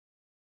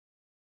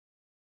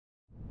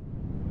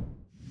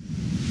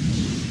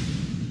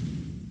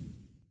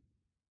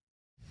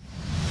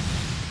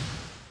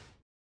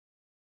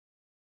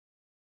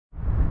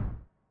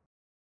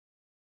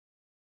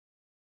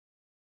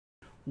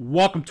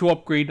Welcome to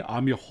Upgrade.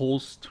 I'm your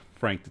host,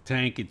 Frank the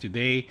Tank, and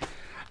today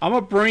I'm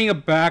gonna bring a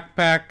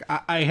backpack.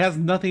 It has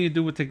nothing to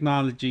do with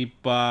technology,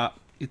 but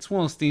it's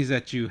one of those things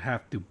that you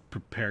have to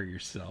prepare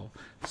yourself.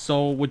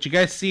 So what you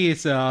guys see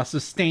is a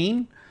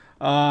sustain.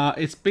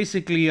 It's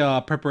basically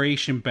a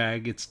preparation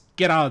bag. It's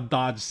get out of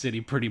Dodge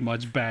City pretty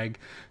much bag.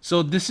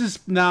 So this is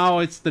now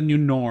it's the new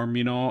norm.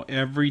 You know,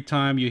 every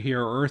time you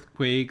hear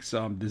earthquakes,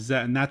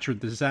 natural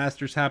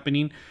disasters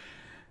happening,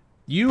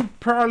 you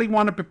probably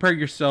want to prepare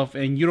yourself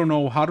and you don't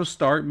know how to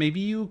start. Maybe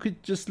you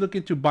could just look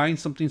into buying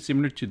something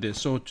similar to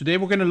this. So today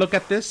we're going to look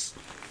at this,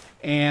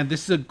 and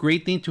this is a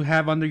great thing to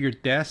have under your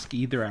desk,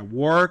 either at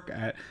work,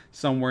 at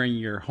somewhere in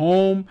your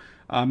home.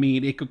 I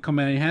mean, it could come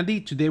in handy.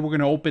 Today we're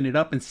going to open it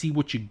up and see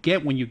what you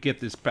get when you get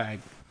this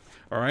bag.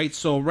 All right,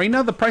 so right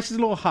now the price is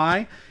a little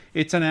high.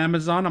 It's on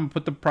Amazon. I'm going to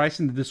put the price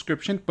in the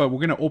description, but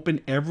we're going to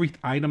open every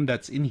item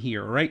that's in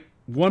here, all right?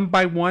 One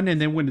by one, and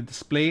then we're going to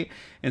display it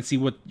and see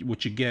what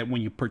you get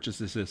when you purchase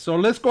this. So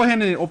let's go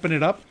ahead and open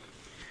it up.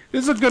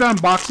 This is a good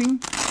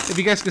unboxing. If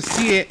you guys can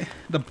see it,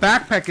 the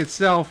backpack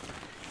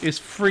itself is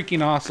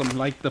freaking awesome.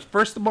 Like the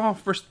first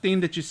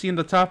thing that you see in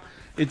the top,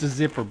 it's a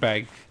zipper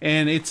bag,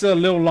 and it's a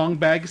little long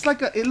bag. It's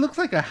like it looks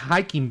like a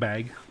hiking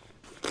bag.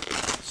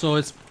 So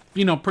it's,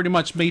 you know, pretty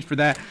much made for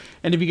that.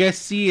 And if you guys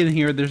see in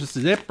here, there's a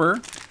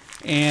zipper,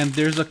 and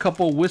there's a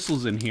couple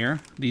whistles in here.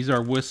 These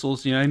are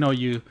whistles. You know, I know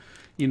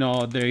you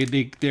know,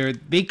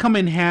 they come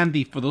in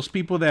handy for those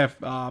people that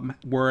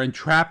were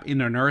entrapped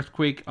in an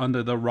earthquake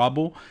under the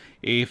rubble.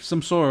 If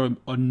some sort of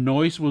a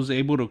noise was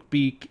able to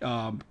be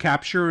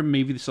captured,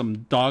 maybe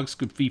some dogs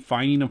could be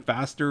finding them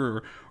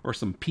faster, or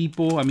some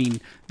people. I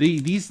mean,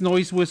 these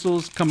noise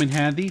whistles come in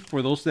handy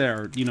for those that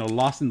are, you know,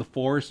 lost in the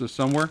forest or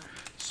somewhere.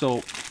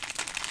 So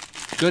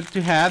good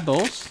to have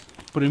those.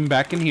 Put them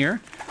back in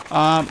here.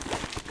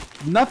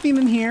 Nothing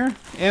in here.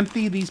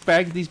 Empty. These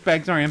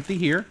bags are empty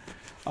here.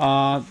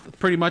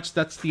 Pretty much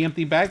that's the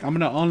empty bag. I'm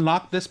gonna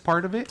unlock this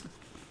part of it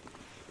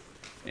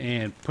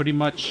and pretty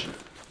much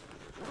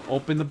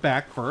open the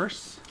back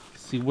first,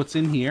 see what's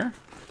in here.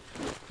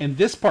 And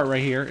this part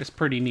right here is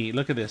pretty neat.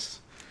 Look at this.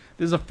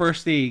 This is a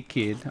first aid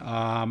kit.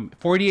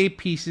 48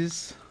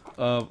 pieces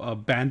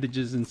of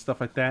bandages and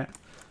stuff like that,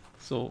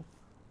 so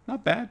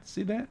not bad.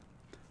 See that?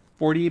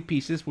 48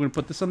 pieces. We're gonna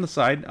put this on the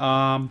side.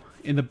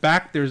 In the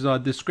back there's a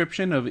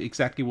description of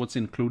exactly what's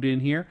included in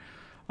here.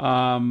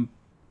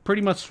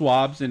 Pretty much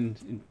swabs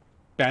and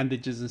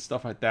bandages and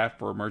stuff like that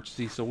for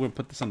emergency. So we'll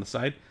put this on the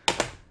side.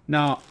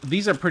 Now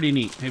these are pretty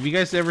neat. Have you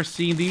guys ever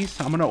seen these?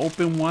 I'm gonna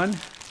open one.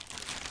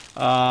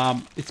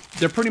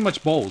 They're pretty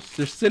much bowls.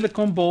 They're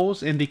silicone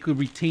bowls, and they could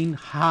retain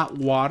hot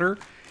water.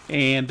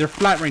 And they're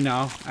flat right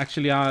now.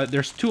 Actually,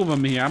 there's two of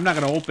them here. I'm not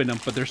gonna open them,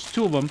 but there's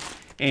two of them,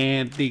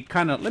 and they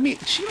kind of.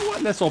 You know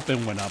what? Let's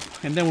open one up,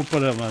 and then we'll put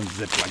them on a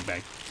Ziploc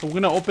bag. So we're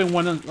gonna open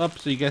one up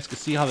so you guys can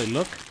see how they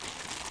look.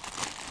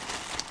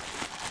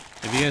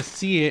 If you guys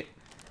see it,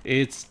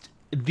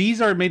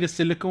 these are made of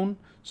silicone,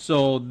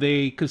 so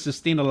they could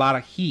sustain a lot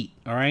of heat.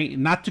 All right,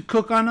 not to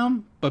cook on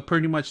them, but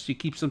pretty much to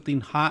keep something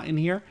hot in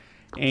here.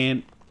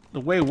 And the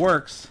way it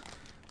works,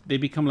 they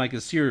become like a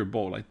cereal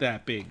bowl, like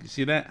that big. You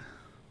see that?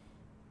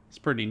 It's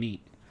pretty neat.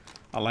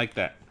 I like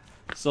that.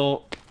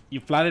 So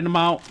you flatten them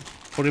out,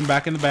 put them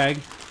back in the bag,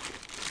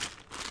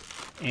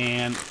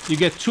 and you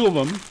get two of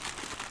them.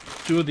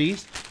 Two of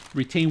these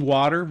retain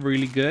water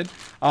really good.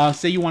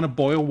 Say you want to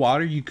boil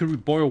water, you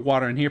could boil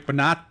water in here, but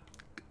not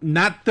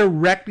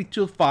directly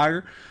to the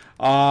fire.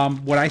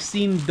 What I've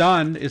seen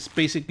done is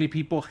basically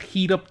people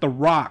heat up the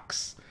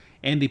rocks,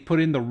 and they put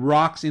in the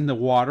rocks in the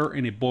water,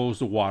 and it boils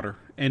the water.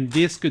 And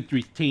this could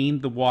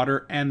retain the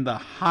water and the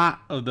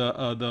hot of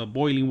the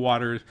boiling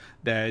water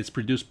that is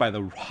produced by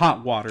the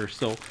hot water.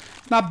 So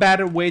not bad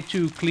a way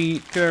to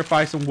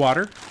purify some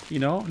water. You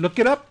know, look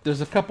it up.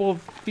 There's a couple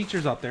of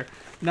features out there.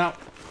 Now,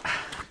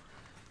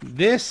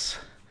 this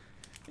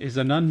is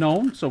an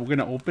unknown, so we're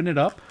gonna open it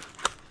up.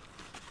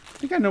 I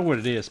think I know what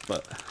it is,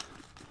 but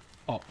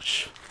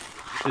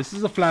this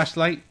is a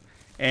flashlight,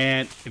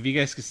 and if you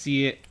guys can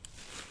see it,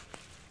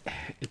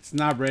 it's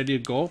not ready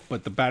to go,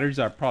 but the batteries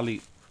are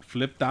probably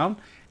flipped down.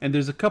 And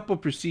there's a couple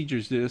of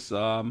procedures. There's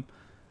I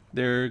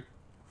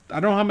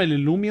don't know how many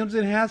lumens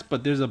it has,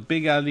 but there's a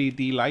big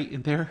LED light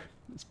in there.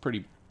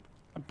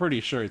 I'm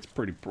pretty sure it's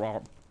pretty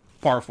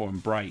powerful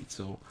and bright.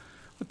 So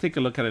we'll take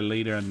a look at it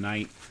later at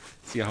night,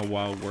 see how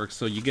well it works.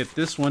 So you get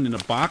this one in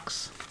a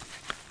box.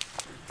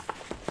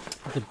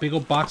 The big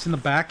old box in the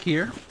back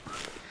here.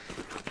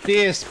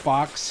 This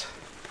box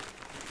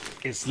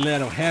is a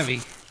little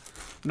heavy.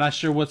 I'm not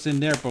sure what's in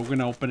there, but we're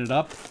gonna open it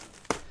up.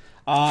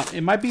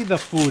 It might be the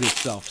food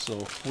itself,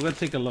 so we're gonna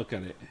take a look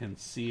at it and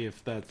see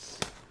if that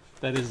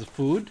is the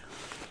food.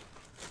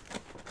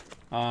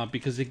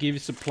 Because they give you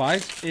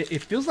supplies.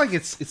 It feels like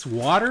it's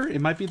water.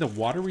 It might be the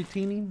water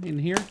retaining in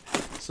here.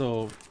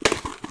 So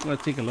I'm gonna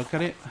take a look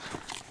at it.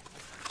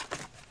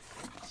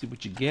 See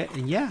what you get,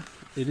 and yeah,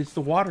 it is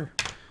the water.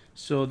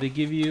 So they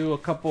give you a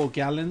couple of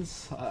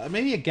gallons,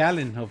 maybe a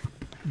gallon of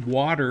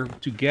water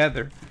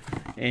together,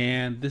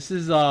 and this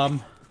is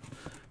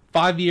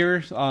 5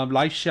 years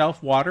life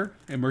shelf water,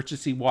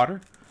 emergency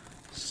water.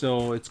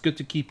 So it's good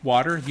to keep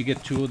water. You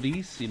get 2 of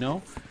these, you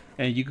know,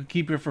 and you could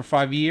keep it for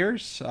 5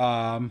 years.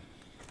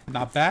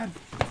 Not bad.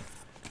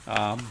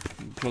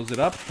 Close it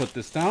up, put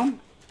this down.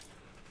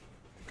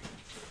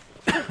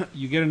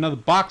 You get another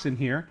box in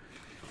here,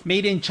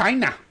 made in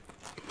China.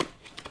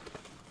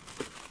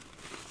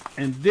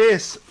 And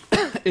this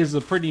is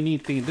a pretty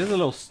neat thing. This is a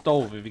little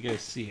stove, if you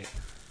guys see it.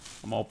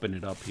 I'm gonna open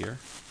it up here.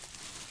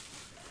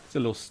 It's a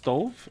little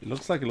stove. It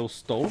looks like a little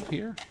stove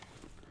here.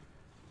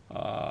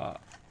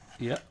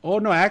 Yeah. Oh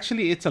no,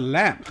 actually it's a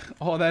lamp.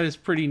 Oh, that is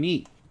pretty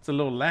neat. It's a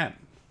little lamp.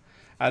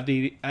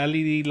 The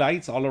LED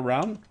lights all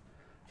around.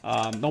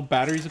 No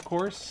batteries, of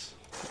course.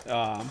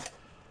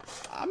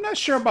 I'm not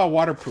sure about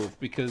waterproof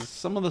because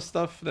some of the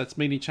stuff that's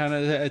made in China,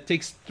 it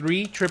takes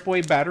 3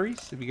 AAA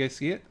batteries. If you guys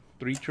see it,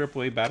 3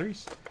 AAA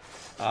batteries.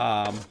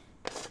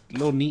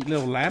 Little neat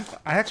little lamp.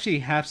 I actually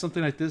have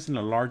something like this in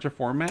a larger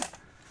format,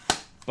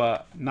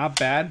 but not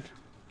bad.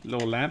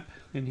 Little lamp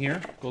in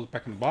here. Goes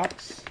back in the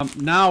box.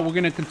 Now we're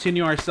gonna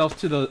continue ourselves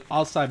to the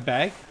outside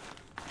bag.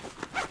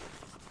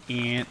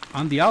 And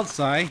on the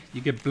outside,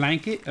 you get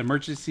blanket,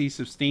 emergency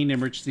sustained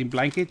emergency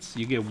blankets.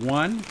 You get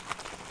 1,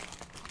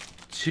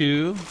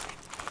 2,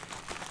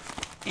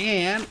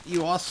 and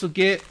you also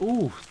get,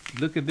 ooh,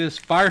 look at this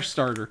fire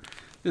starter.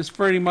 This is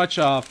pretty much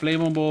a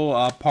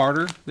flammable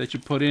powder that you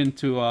put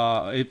into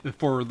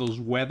for those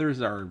weathers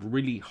that are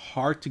really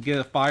hard to get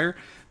a fire.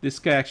 This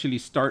can actually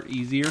start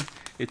easier.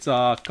 It's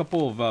a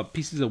couple of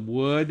pieces of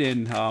wood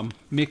and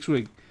mixed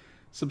with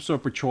some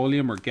sort of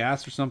petroleum or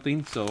gas or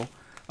something. So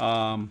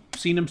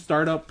seen them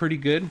start up pretty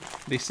good.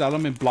 They sell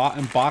them in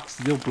box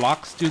little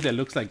blocks too that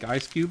looks like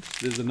ice cubes.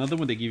 There's another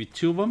one, they give you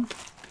 2 of them.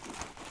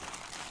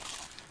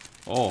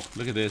 Oh,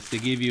 look at this. They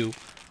give you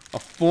a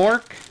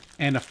fork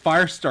and a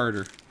fire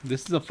starter.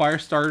 This is a fire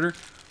starter,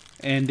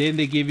 and then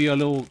they give you a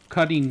little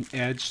cutting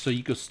edge so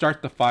you can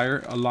start the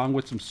fire along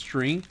with some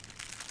string.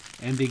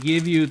 And they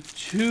give you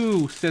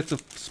 2 sets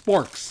of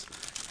sporks,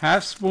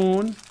 half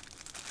spoon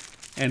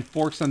and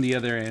forks on the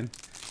other end.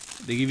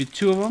 They give you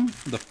 2 of them,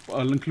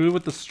 included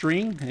with the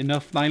string,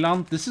 enough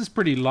nylon. This is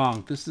pretty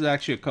long. This is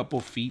actually a couple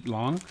feet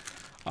long.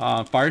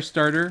 Fire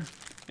starter,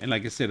 and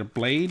like I said, a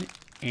blade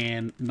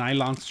and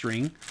nylon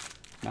string.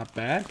 Not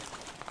bad.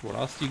 What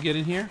else do you get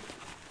in here?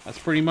 That's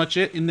pretty much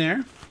it in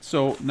there.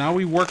 So now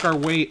we work our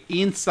way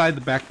inside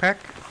the backpack.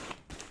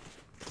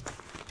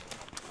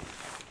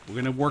 We're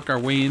gonna work our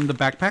way in the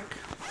backpack.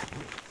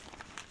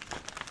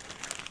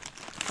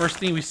 First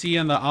thing we see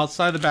on the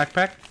outside of the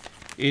backpack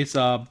is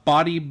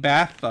body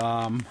bath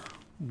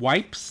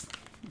wipes.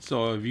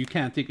 So if you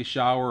can't take a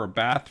shower or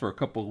bath for a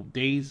couple of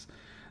days,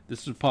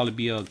 this would probably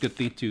be a good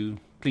thing to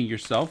clean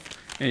yourself.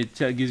 And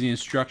it gives you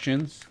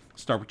instructions.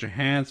 Start with your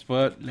hands,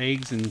 foot,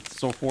 legs, and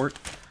so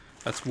forth.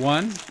 That's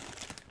 1.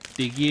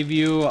 They give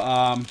you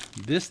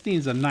this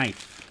thing's a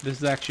knife. This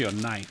is actually a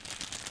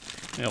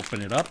knife. Let me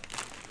open it up.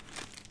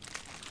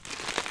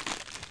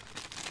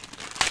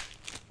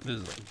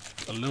 This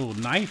is a little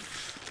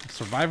knife, a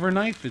survivor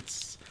knife.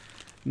 It's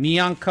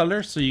neon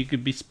color, so you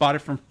could be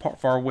spotted from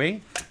far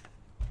away.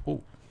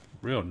 Oh,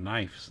 real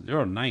knife.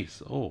 Real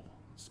nice. Oh,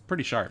 it's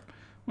pretty sharp.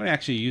 I'm gonna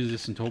actually use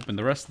this to open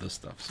the rest of the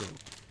stuff. So,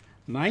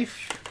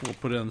 knife. We'll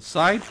put it on the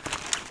side.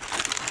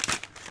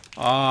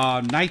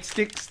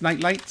 Nightsticks, night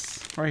lights.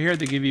 Right here,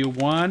 they give you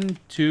 1,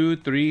 2,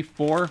 3,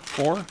 4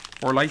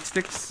 light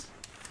sticks.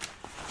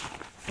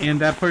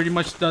 And that pretty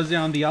much does it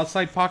on the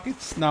outside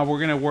pockets. Now we're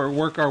gonna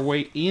work our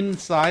way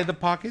inside the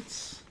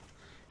pockets.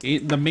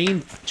 In the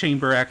main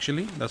chamber,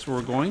 actually. That's where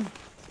we're going.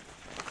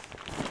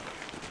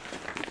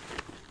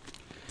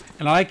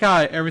 And I like how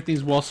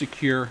everything's well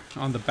secure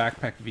on the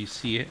backpack if you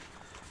see it.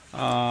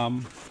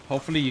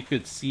 Hopefully you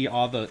could see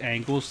all the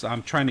angles.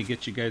 I'm trying to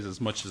get you guys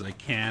as much as I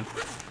can.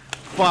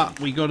 But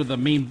we go to the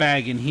main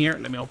bag in here.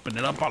 Let me open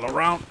it up all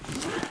around.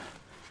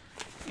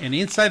 And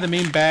inside the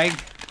main bag,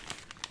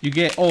 you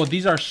get, oh,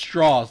 these are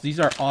straws. These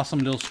are awesome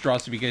little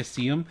straws if you guys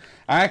see them.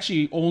 I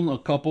actually own a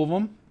couple of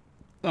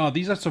them.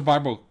 These are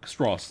survival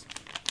straws.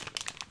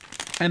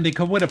 And they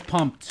come with a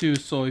pump too,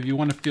 so if you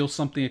want to fill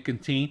something, a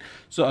canteen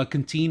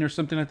or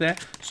something like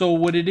that. So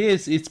what it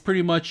is, it's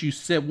pretty much you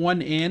set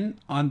one in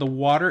on the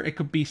water. It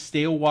could be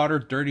stale water,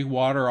 dirty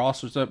water, all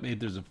sorts of.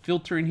 There's a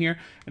filter in here,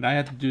 and I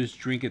have to do is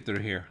drink it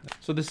through here.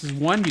 So this is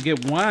 1. You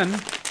get 1.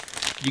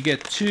 You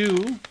get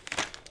 2,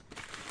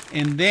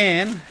 and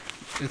then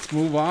let's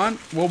move on.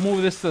 We'll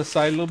move this to the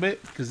side a little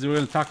bit because we're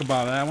going to talk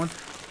about that one.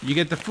 You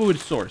get the food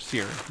source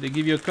here. They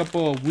give you a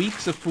couple of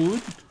weeks of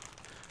food.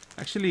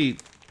 Actually,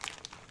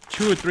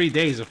 2 or 3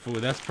 days of food.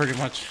 That's pretty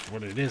much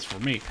what it is for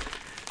me.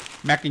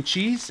 Mac and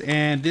cheese,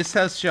 and this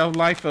has shelf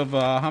life of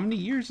how many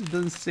years? It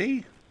doesn't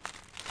say,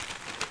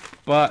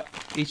 but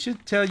it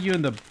should tell you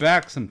in the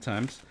back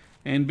sometimes.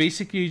 And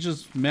basically, you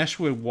just mesh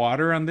with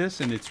water on this,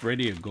 and it's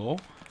ready to go.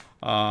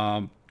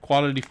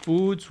 Quality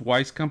Foods,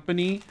 Wise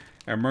Company,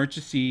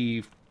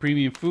 emergency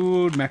premium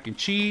food, mac and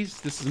cheese.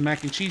 This is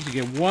mac and cheese. You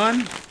get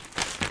 1.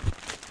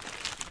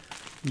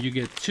 You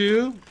get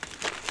 2.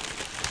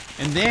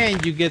 And then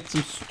you get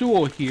some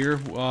stool here,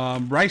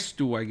 rice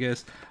stool, I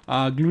guess,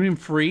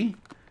 gluten-free.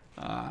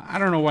 I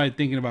don't know why I'm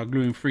thinking about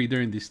gluten-free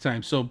during this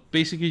time. So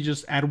basically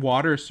just add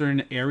water a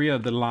certain area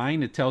of the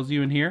line. It tells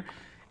you in here.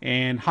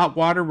 And hot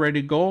water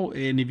ready to go.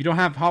 And if you don't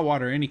have hot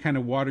water, any kind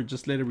of water,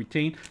 just let it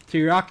retain.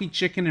 Teriyaki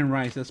chicken and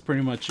rice, that's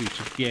pretty much what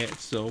you get.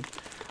 So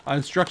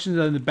instructions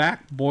on the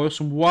back: boil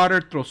some water,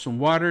 throw some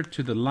water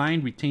to the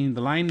line, retain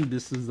the line.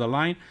 This is the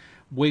line.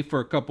 Wait for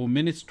a couple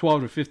minutes,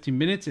 12 to 15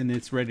 minutes, and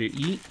it's ready to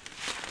eat.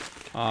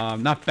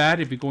 Not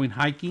bad if you're going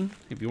hiking.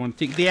 If you want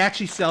to take, they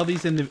actually sell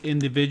these in the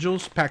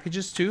individuals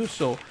packages too.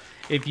 So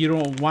if you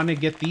don't want to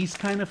get these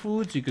kind of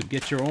foods, you could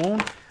get your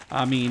own.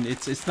 I mean,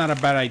 it's not a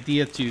bad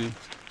idea to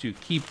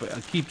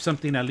keep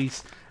something at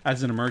least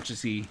as an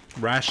emergency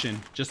ration,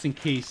 just in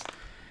case.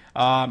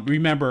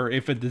 Remember,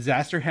 if a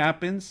disaster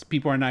happens,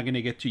 people are not going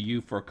to get to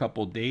you for a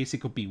couple of days. It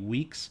could be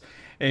weeks.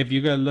 If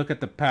you're going to look at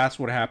the past,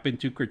 what happened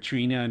to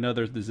Katrina and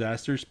other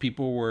disasters,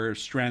 people were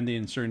stranded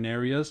in certain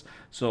areas.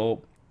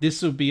 So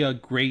this would be a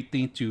great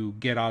thing to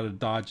get out of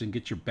Dodge and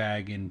get your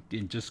bag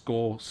and just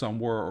go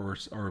somewhere,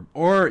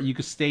 or you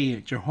could stay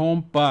at your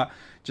home. But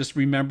just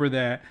remember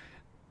that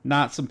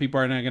some people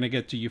are not going to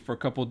get to you for a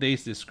couple of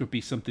days. This could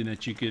be something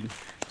that you could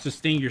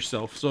sustain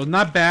yourself. So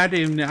not bad.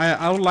 And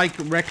I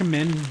would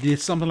recommend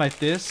something like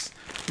this,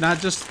 not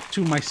just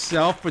to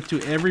myself, but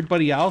to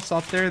everybody else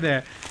out there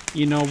that,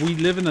 we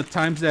live in the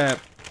times that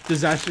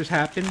disasters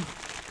happen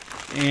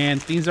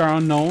and things are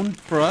unknown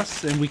for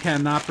us and we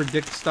cannot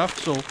predict stuff.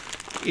 So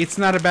it's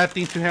not a bad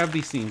thing to have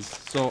these things.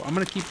 So I'm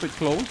going to keep it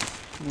closed.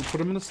 We'll put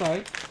them on the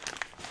side.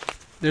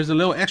 There's a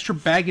little extra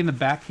bag in the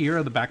back here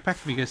of the backpack,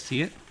 if you guys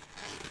see it.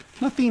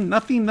 Nothing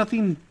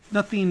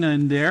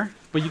in there,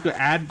 but you could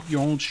add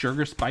your own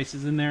sugar,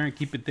 spices in there and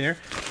keep it there.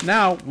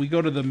 Now we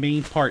go to the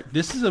main part.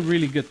 This is a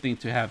really good thing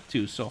to have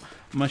too. So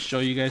I'm gonna show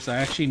you guys. I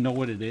actually know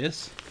what it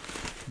is.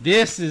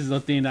 This is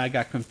the thing that I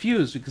got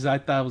confused because I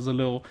thought it was a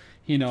little,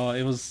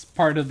 it was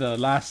part of the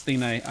last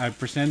thing I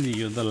presented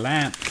you, the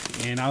lamp.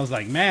 And I was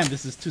like, man,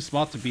 this is too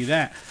small to be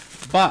that.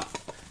 But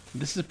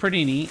this is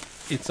pretty neat.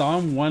 It's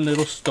on one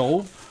little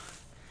stove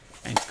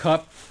and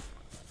cup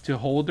to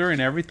holder and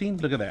everything.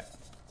 Look at that.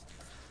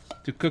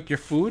 To cook your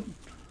food,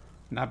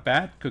 not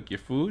bad. Cook your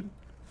food,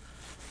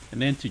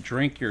 and then to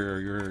drink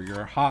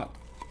your hot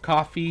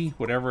coffee,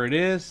 whatever it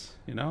is,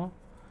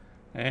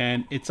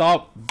 and it's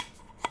all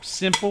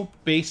simple,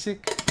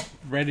 basic,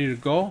 ready to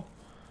go.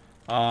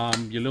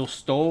 Your little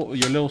stove,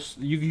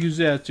 you can use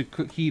it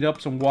to heat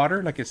up some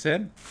water, like I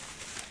said.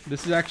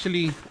 This is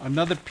actually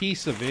another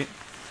piece of it,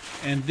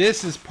 and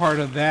this is part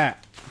of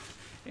that,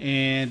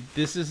 and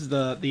this is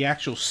the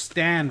actual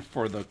stand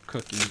for the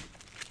cooking.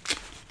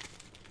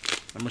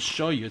 I'm gonna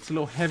show you. It's a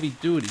little heavy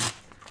duty,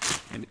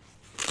 and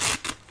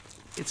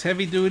it's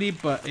heavy duty,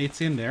 but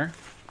it's in there.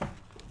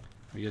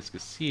 You guys can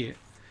see it.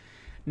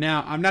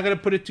 Now I'm not gonna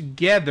put it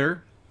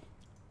together,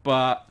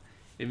 but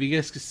if you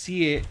guys can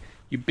see it,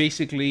 you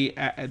basically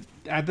add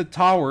the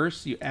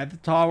towers. You add the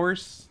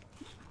towers,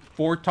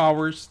 4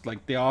 towers,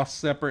 like they all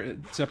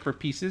separate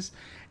pieces,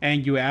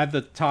 and you add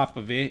the top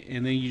of it,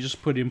 and then you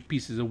just put in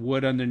pieces of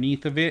wood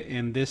underneath of it,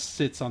 and this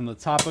sits on the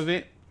top of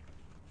it.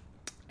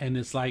 And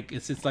it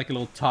sits like a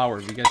little tower,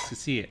 if you guys can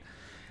see it,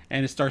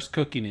 and it starts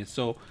cooking it.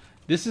 So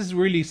this is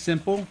really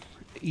simple,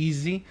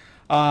 easy.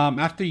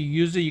 After you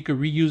use it, you could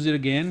reuse it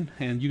again,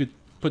 and you could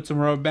put some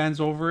rubber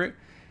bands over it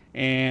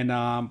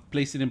and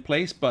place it in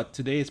place. But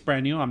today it's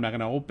brand new. I'm not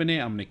gonna open it.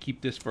 I'm gonna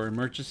keep this for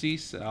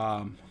emergencies.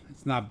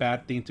 It's not a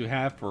bad thing to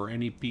have for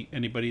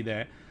anybody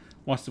that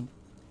wants to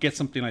get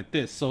something like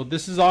this. So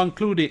this is all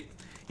included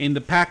in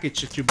the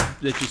package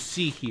that you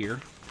see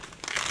here.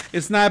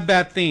 It's not a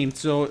bad thing.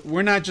 So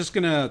we're not just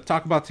gonna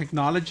talk about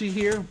technology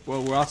here,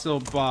 but we're also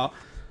about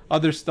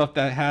other stuff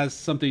that has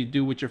something to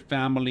do with your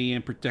family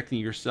and protecting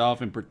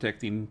yourself and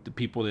protecting the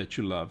people that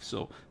you love.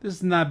 So this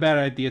is not a bad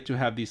idea to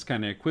have these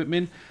kind of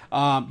equipment.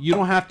 You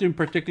don't have to in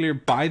particular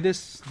buy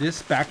this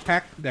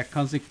backpack that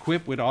comes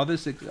equipped with all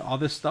this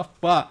stuff,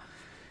 but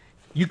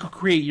you could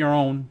create your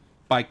own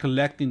by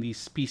collecting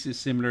these pieces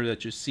similar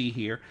that you see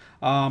here.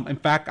 In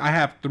fact, I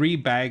have 3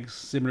 bags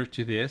similar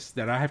to this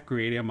that I have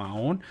created on my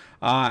own.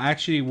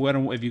 Actually,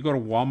 if you go to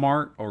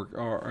Walmart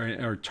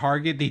or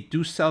Target, they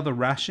do sell the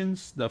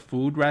rations, the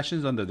food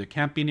rations under the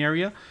camping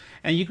area,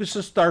 and you can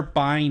just start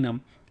buying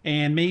them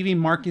and maybe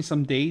marking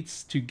some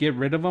dates to get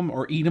rid of them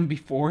or eat them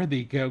before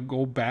they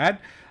go bad.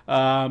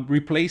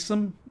 Replace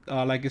them.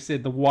 Like I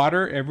said, the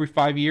water every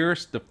 5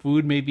 years, the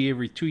food maybe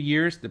every 2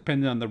 years,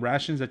 depending on the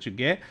rations that you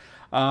get.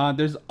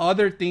 There's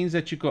other things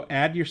that you could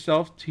add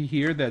yourself to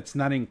here that's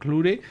not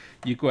included.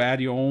 You could add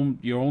your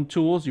own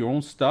tools, your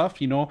own stuff.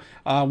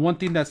 One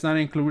thing that's not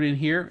included in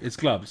here is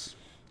gloves.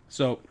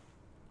 So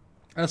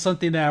that's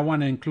something that I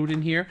want to include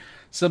in here.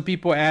 Some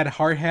people add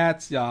hard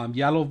hats,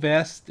 yellow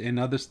vest, and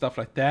other stuff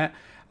like that.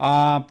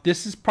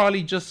 This is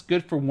probably just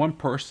good for one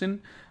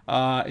person.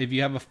 If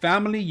you have a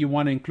family, you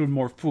want to include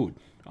more food.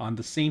 On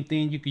the same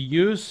thing, you could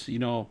use,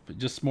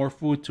 just more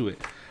food to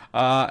it.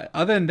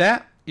 Other than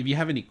that, if you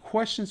have any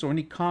questions or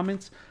any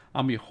comments,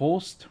 I'm your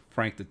host,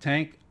 Frank the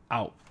Tank,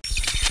 out.